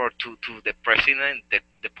favor to the president,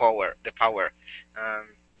 the power.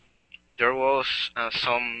 There was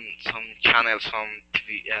some channels, some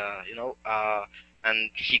TV, and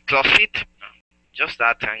he closed it. Just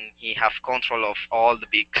that, and he have control of all the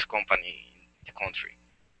big company in the country.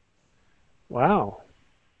 Wow.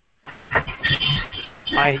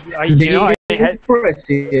 The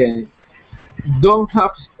president don't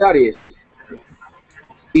have studies.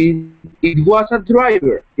 It was a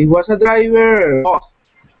driver. It was a driver boss.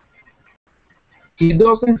 He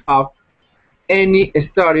doesn't have any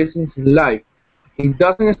studies in his life. He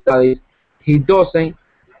doesn't study. He doesn't.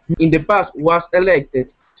 In the past, was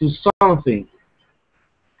elected to something,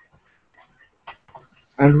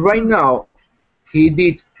 and right now, he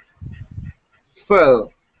did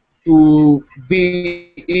fail to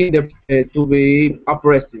be in the to be a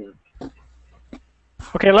president.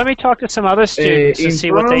 Okay, let me talk to some other students and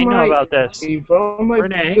see what they know about this. In front of my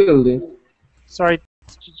Renee? building. Sorry,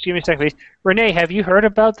 just give me a second, please. Renee, have you heard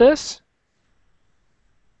about this?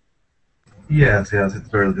 Yes, it's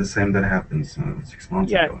barely the same that happened 6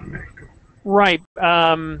 months Yeah. ago in Mexico. Right.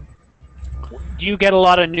 Do you get a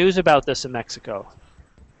lot of news about this in Mexico?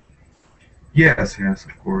 Yes,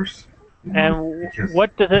 of course. And Because-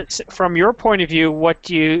 what does it, from your point of view, what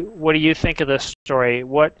do you think of this story?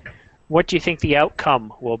 What do you think the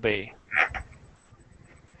outcome will be?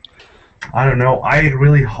 I don't know. I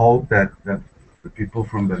really hope that the people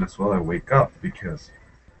from Venezuela wake up, because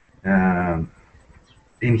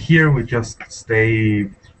in here we just stay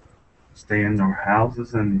in our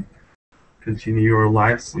houses and continue our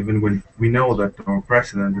lives, even when we know that our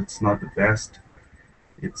president it's not the best.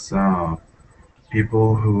 It's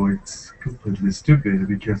people who it's completely stupid,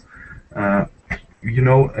 because we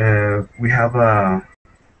have a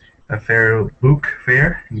book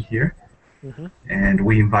fair in here. Mm-hmm. And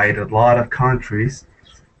we invite a lot of countries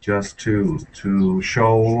just to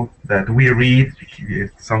show that we read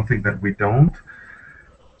something that we don't.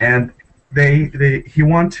 And he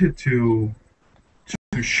wanted to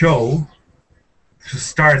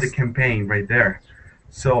start the campaign right there.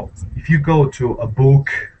 So if you go to a book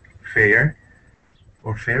fair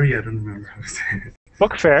or ferry, I don't remember how to say it.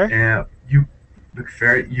 Book fair. You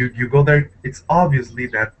go there. It's obviously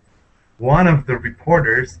that one of the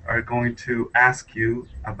reporters are going to ask you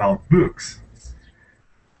about books.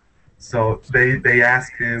 So they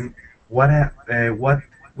ask him,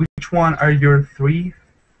 which one are your 3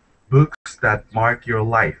 books that mark your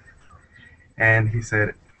life? And he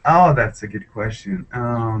said, oh, that's a good question.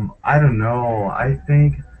 I don't know. I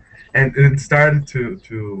think, and it started to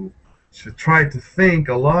try to think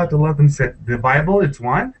a lot, and said, the Bible, it's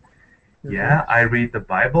one. Yeah, I read the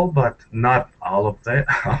Bible, but not all of it.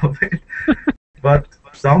 But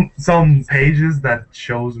some pages that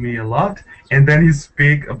shows me a lot. And then he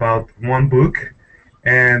speak about one book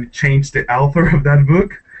and changed the author of that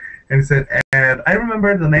book, and he said, and I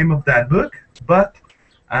remember the name of that book, but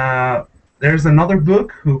there's another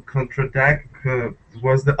book who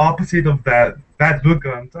was the opposite of that book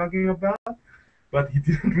I'm talking about, but he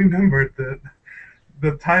didn't remember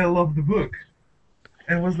the title of the book.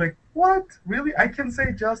 And was like, what? Really? I can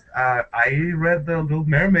say just, I read The Little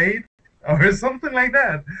Mermaid, or something like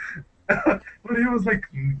that. But he was like,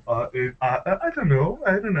 I don't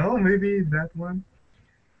know, maybe that one.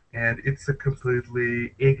 And it's a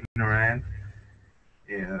completely ignorant,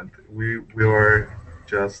 and we were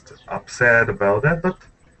just upset about that. But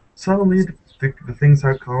suddenly the things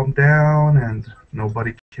are calmed down, and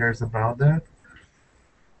nobody cares about that.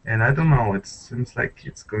 And I don't know, it seems like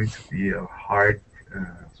it's going to be a hard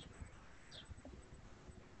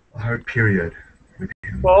period with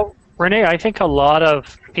him. Well, Renee, I think a lot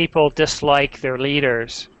of people dislike their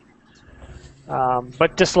leaders.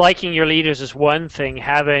 But disliking your leaders is one thing.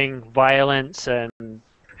 Having violence and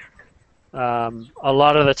a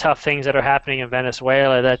lot of the tough things that are happening in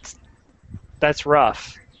Venezuela, that's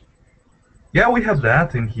rough. Yeah, we have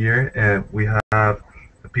that in here. We have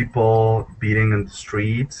people beating in the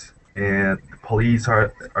streets, and the police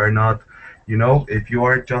are not, if you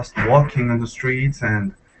are just walking on the streets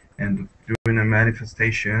and doing a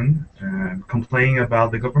manifestation, complaining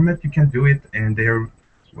about the government, you can do it, and they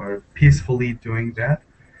were peacefully doing that.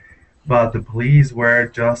 But the police were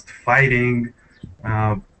just fighting,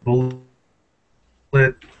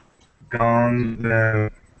 bullet gun,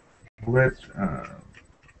 bullet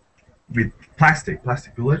with plastic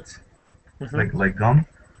bullets, like gum.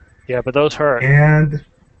 Yeah, but those hurt. And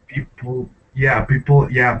people,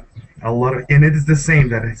 a lot of, and it is the same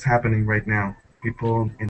that is happening right now. People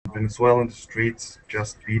in Venezuela in the streets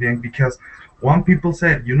just beating, because one people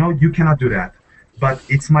said, you cannot do that, but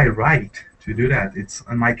it's my right to do that. It's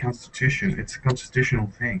on my constitution. It's a constitutional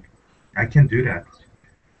thing. I can do that.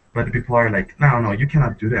 But the people are like, no, you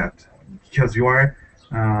cannot do that, because you are,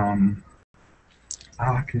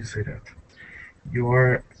 how can you say that?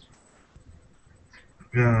 you're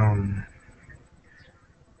um,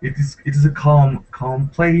 it is a calm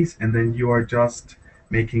place, and then you are just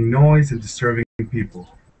making noise and disturbing people.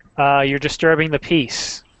 You're disturbing the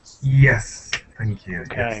peace. Yes, thank you.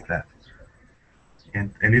 Yes, Okay. that.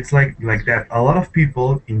 And it's like that. A lot of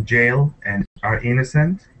people in jail and are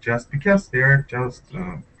innocent just because they're just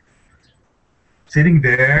sitting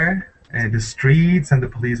there and the streets and the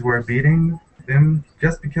police were beating them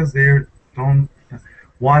just because they don't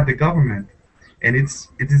want the government. And it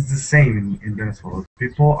is the same in Venezuela.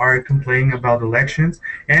 People are complaining about elections,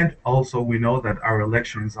 and also we know that our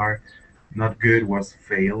elections are not good, was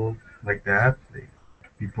failed like that.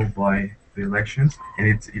 People buy the elections, and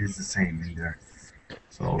it is the same in there.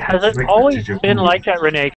 So Has it's it like the always deja been vu. like that,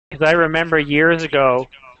 Renee? Because I remember years ago,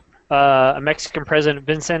 a Mexican president,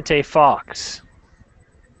 Vicente Fox,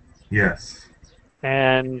 Yes.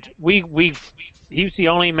 and he's the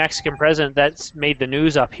only Mexican president that's made the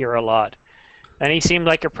news up here a lot, and he seemed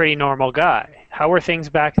like a pretty normal guy. How were things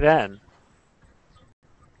back then?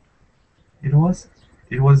 It was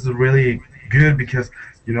it was really good because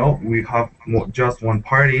we have just one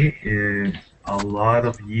party in a lot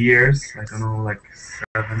of years. I don't know, like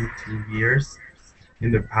 72 years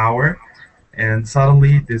in the power, and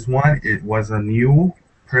suddenly this one, it was a new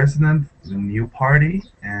president, a new party,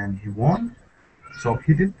 and he won. So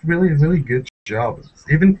he did really good job.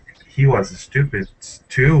 Even he was stupid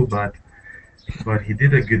too, but he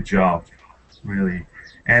did a good job, really.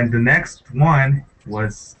 And the next one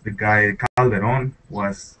was the guy Calderon,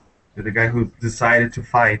 was the guy who decided to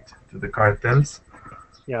fight to the cartels,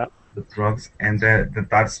 Yeah. the drugs, and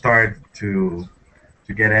that started to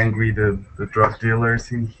get angry, the drug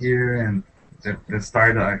dealers in here, and that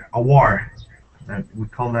started a war. That we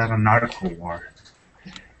call that a narco war.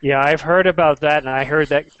 Yeah, I've heard about that, and I heard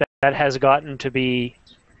that has gotten to be,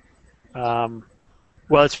 well,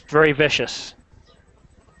 it's very vicious,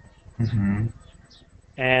 Hmm.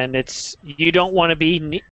 and you don't want to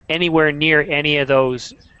be anywhere near any of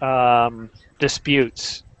those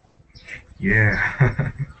disputes.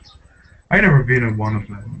 Yeah. I never been in one of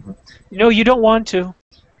them, but No, you don't want to.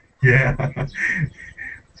 yeah.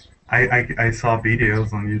 I saw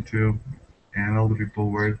videos on YouTube, and all the people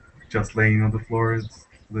were just laying on the floor,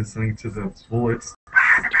 listening to the bullets.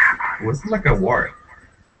 It was like a war.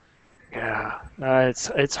 Yeah,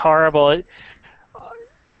 it's horrible.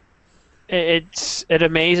 It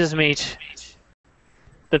amazes me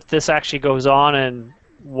that this actually goes on, and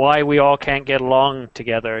why we all can't get along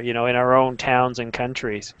together, in our own towns and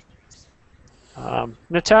countries.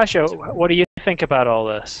 Natasha, what do you think about all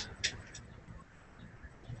this?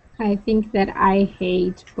 I think that I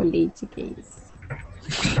hate politics.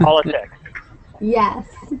 Politics. Yes.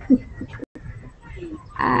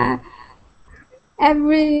 uh,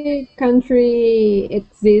 every country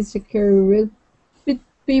exists corrupt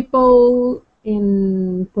people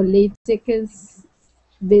in politics,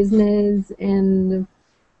 business, and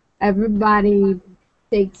everybody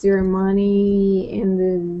takes your money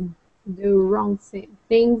and do wrong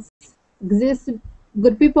things. Exist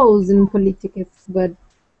good people in politics, but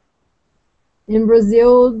in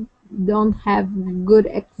Brazil don't have good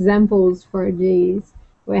examples for this.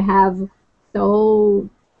 We have so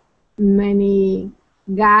many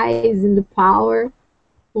guys in the power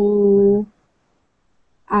who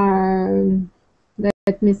are,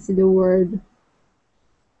 let me see the word,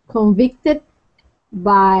 convicted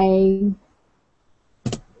by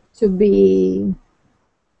to be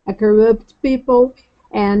a corrupt people,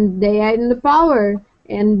 and they are in the power,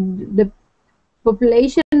 and the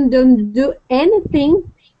population don't do anything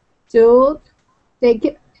to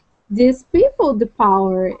take these people the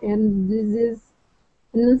power, and this is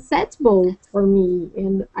unacceptable for me,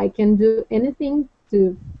 and I can do anything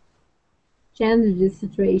to change the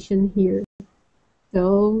situation here.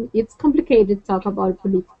 So it's complicated to talk about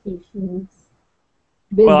politicians.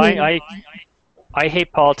 Well, Business. I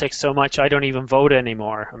hate politics so much I don't even vote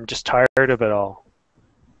anymore. I'm just tired of it all.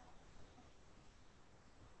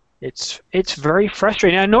 It's very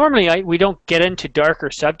frustrating. Now, normally we don't get into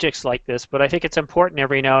darker subjects like this, but I think it's important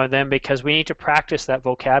every now and then because we need to practice that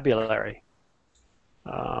vocabulary.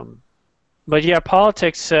 But yeah,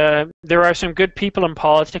 politics, there are some good people in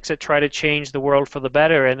politics that try to change the world for the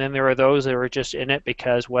better, and then there are those that are just in it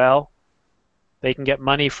because, well, they can get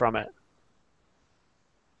money from it.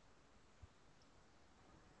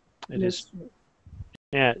 It is,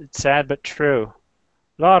 yeah, it's sad but true.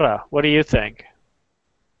 Laura, what do you think?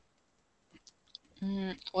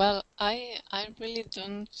 Well, I really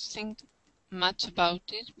don't think much about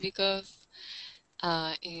it because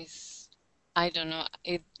it's, I don't know,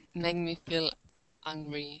 it makes me feel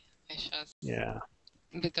angry. I just Yeah.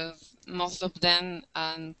 because most of them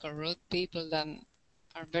are corrupt people that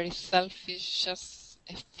are very selfish, just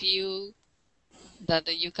a few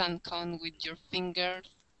that you can count with your fingers.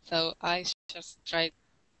 So I just try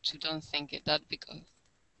to don't think it that because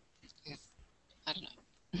it's, I don't know,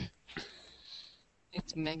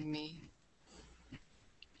 it makes me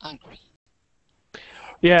angry.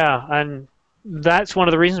 Yeah, and that's one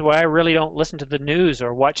of the reasons why I really don't listen to the news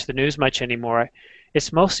or watch the news much anymore.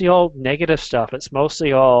 It's mostly all negative stuff. It's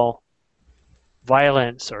mostly all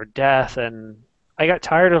violence or death, and I got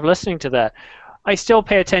tired of listening to that. I still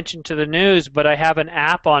pay attention to the news, but I have an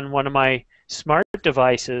app on one of my smart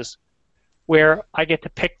devices where I get to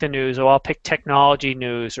pick the news, or I'll pick technology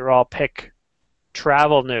news, or I'll pick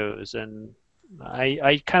travel news, and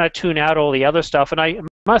I kind of tune out all the other stuff. And I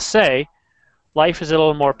must say, life is a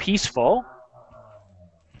little more peaceful.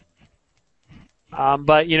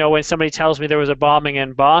 But, you know, when somebody tells me there was a bombing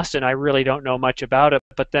in Boston, I really don't know much about it.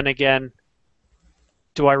 But then again,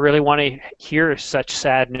 do I really want to hear such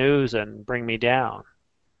sad news and bring me down?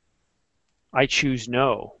 I choose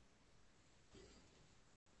no.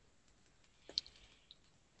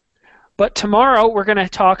 But tomorrow we're going to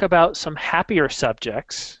talk about some happier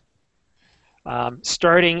subjects.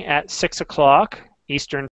 Starting at 6 o'clock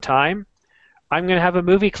Eastern Time, I'm going to have a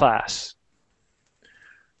movie class.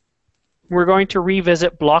 We're going to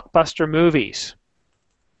revisit blockbuster movies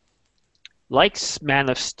like Man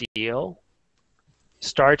of Steel,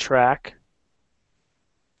 Star Trek,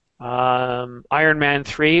 Iron Man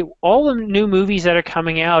 3, all the new movies that are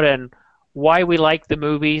coming out and why we like the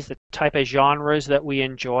movies, the type of genres that we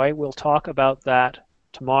enjoy. We'll talk about that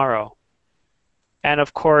tomorrow. And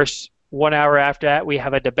of course, 1 hour after that, we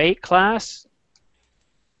have a debate class,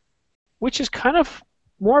 which is kind of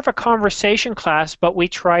more of a conversation class, but we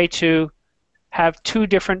try to have two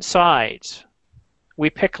different sides. We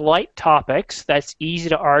pick light topics that's easy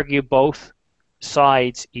to argue both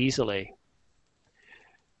sides easily.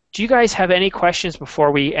 Do you guys have any questions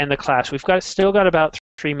before we end the class? We've still got about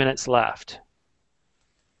 3 minutes left.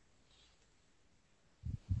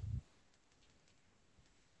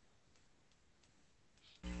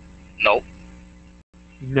 No.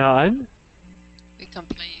 None? We can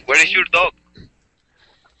play. Where is your dog?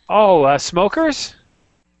 Oh, smokers?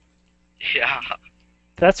 Yeah.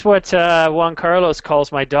 That's what Juan Carlos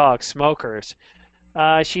calls my dog, Smokers.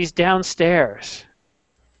 She's downstairs.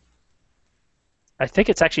 I think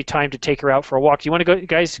it's actually time to take her out for a walk. Do you want to go,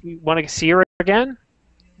 guys? Want to see her again?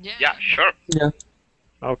 Yeah, sure. Yeah.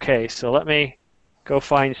 Okay, so let me go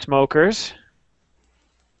find Smokers.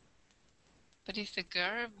 But it's a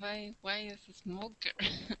girl. Why is a smoker?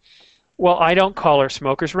 Well, I don't call her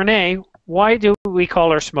Smokers. Renee, why do we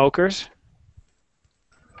call her Smokers?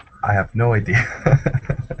 I have no idea.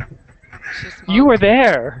 You were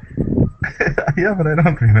there. Yeah, but I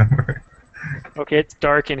don't remember. Okay, it's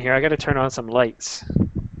dark in here. I got to turn on some lights.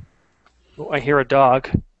 Oh, I hear a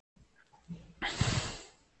dog. Hey,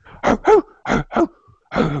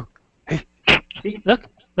 see, look!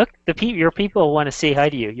 Your people want to say hi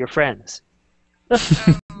to you. Your friends.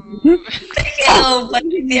 Hello,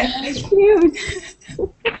 Patricia.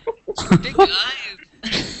 Big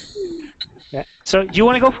eyes. Yeah. So, do you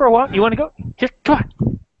want to go for a walk? You want to go? Here, come on.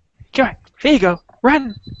 Come on. There you go.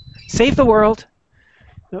 Run. Save the world.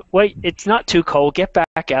 Wait, it's not too cold. Get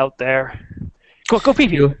back out there. Go pee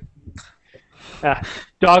pee.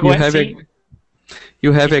 Dog went.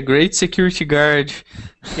 You have a great security guard.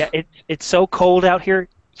 Yeah, it's so cold out here.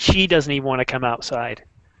 She doesn't even want to come outside.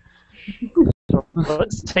 So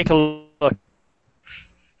let's take a look.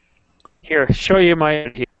 Here, show you my.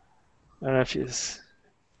 I don't know if she's.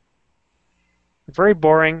 Very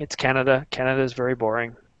boring. It's Canada. Canada is very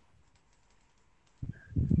boring.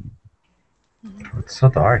 It's so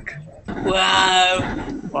dark. Wow.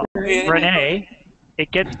 Well, Renee,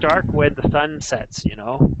 it gets dark when the sun sets, you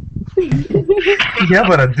know? Yeah,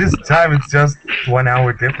 but at this time it's just 1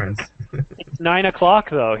 hour difference. It's 9 o'clock,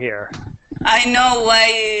 though, here. I know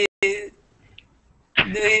why do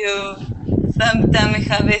you sometimes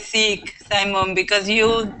have a sick, Simon, because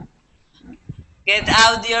you get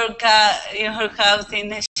out your house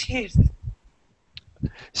in a shirt.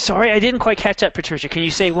 Sorry, I didn't quite catch that, Patricia. Can you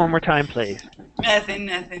say it one more time, please? Nothing.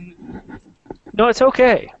 No, it's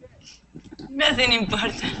okay. Nothing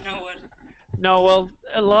important, no worries. No, well,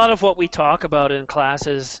 a lot of what we talk about in class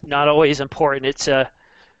is not always important. It's a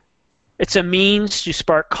means to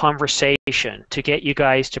spark conversation, to get you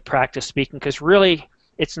guys to practice speaking, because really,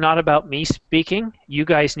 it's not about me speaking. You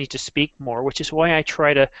guys need to speak more, which is why I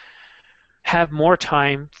try to have more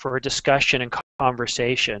time for discussion and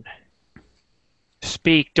conversation.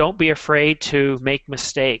 Speak. Don't be afraid to make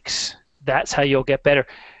mistakes. That's how you'll get better.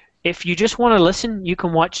 If you just want to listen, you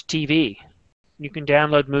can watch TV. You can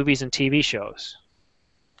download movies and TV shows.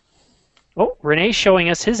 Oh, Renee's showing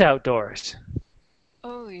us his outdoors.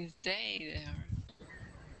 Oh, is day there?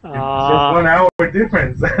 It's just 1 hour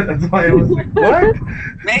difference. That's why I was like, what?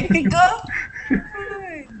 Mexico?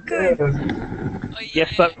 Good. Oh, Yeah,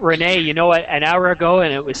 but Renee, you know what? An hour ago,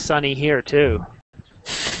 and it was sunny here too.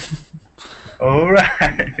 All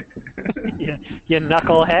right. You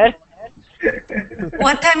knucklehead.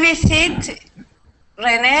 What time is it,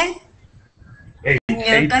 Rene? 8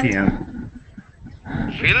 country? p.m.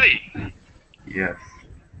 Really? Yes.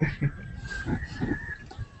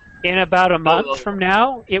 In about a month from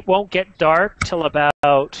now, it won't get dark till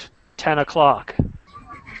about 10 o'clock.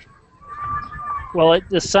 Well,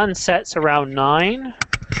 the sun sets around 9,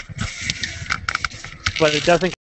 but it doesn't